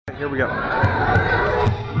here we go.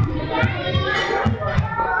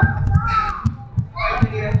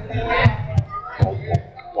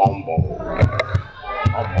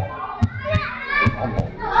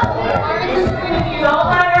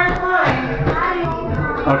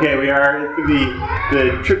 Okay, we are into the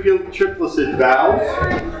triplicid valve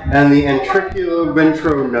and the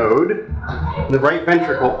ventriculonode, the right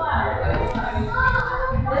ventricle.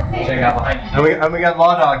 Check out behind you. And we got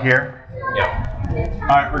Law Dog here. Yep.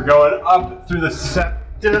 Alright, we're going up through the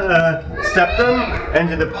septum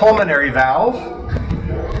into the pulmonary valve.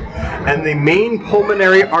 And the main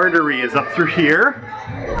pulmonary artery is up through here.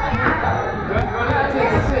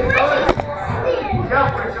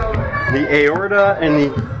 The aorta and the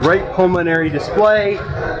right pulmonary display.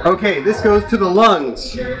 Okay, this goes to the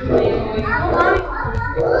lungs.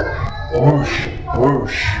 Whoosh,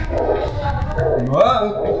 whoosh.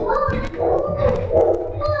 Whoa.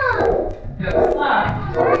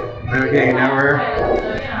 Okay, now we're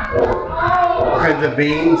kinds of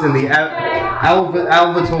veins in the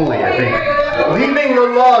alveoli, I think. Leaving the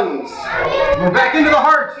lungs. We're back into the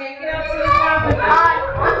heart.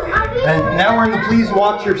 And now we're in the please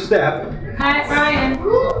watch your step. Hi, Ryan.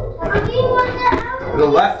 The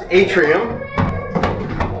left atrium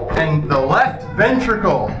and the left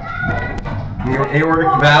ventricle. The aortic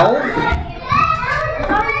valve.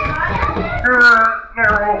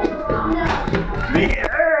 The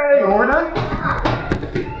aorta.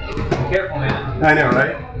 Careful, man. I know,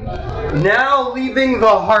 right? Now leaving the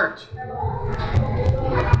heart.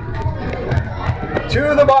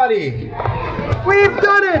 To the body. We've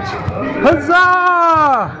done it!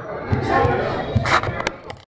 Huzzah!